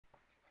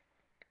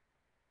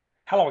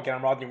Hello again,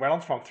 I'm Rodney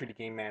Reynolds from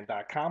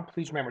 3dgameman.com.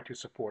 Please remember to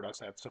support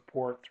us at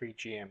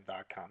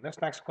support3gm.com. This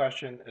next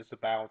question is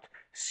about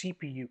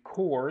CPU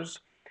cores.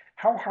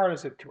 How hard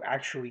is it to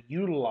actually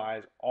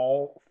utilize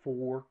all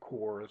four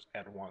cores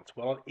at once?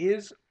 Well, it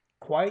is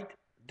quite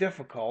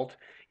difficult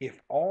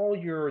if all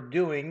you're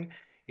doing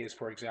is,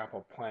 for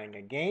example, playing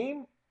a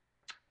game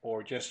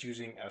or just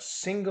using a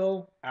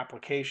single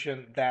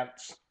application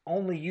that's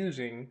only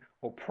using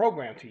or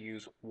programmed to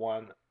use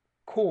one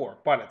core.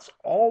 But it's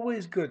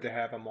always good to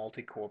have a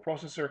multi-core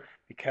processor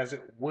because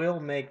it will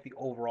make the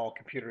overall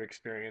computer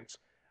experience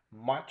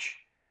much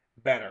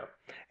better.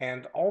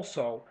 And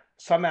also,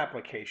 some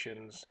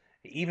applications,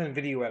 even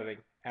video editing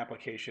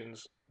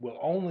applications, will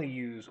only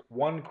use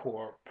one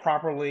core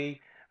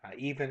properly,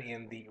 even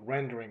in the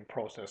rendering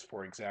process,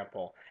 for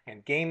example.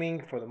 And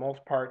gaming, for the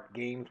most part,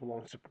 games will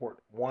only support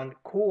one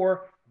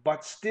core,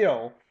 but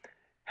still,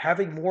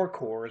 having more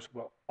cores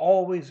will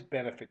always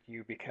benefit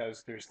you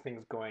because there's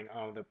things going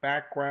on in the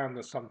background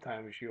that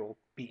sometimes you'll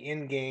be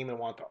in game and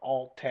want to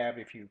alt tab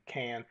if you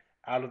can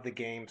out of the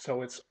game.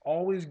 So it's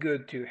always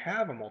good to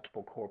have a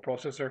multiple core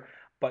processor,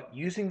 but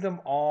using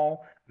them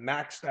all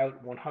maxed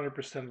out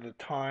 100% of the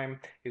time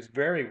is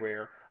very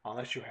rare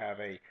unless you have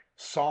a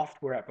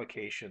software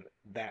application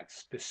that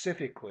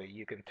specifically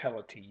you can tell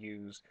it to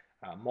use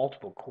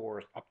multiple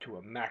cores up to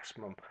a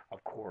maximum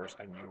of cores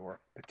on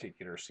your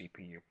particular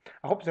CPU.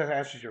 I hope that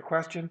answers your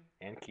question,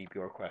 and keep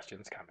your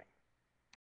questions coming.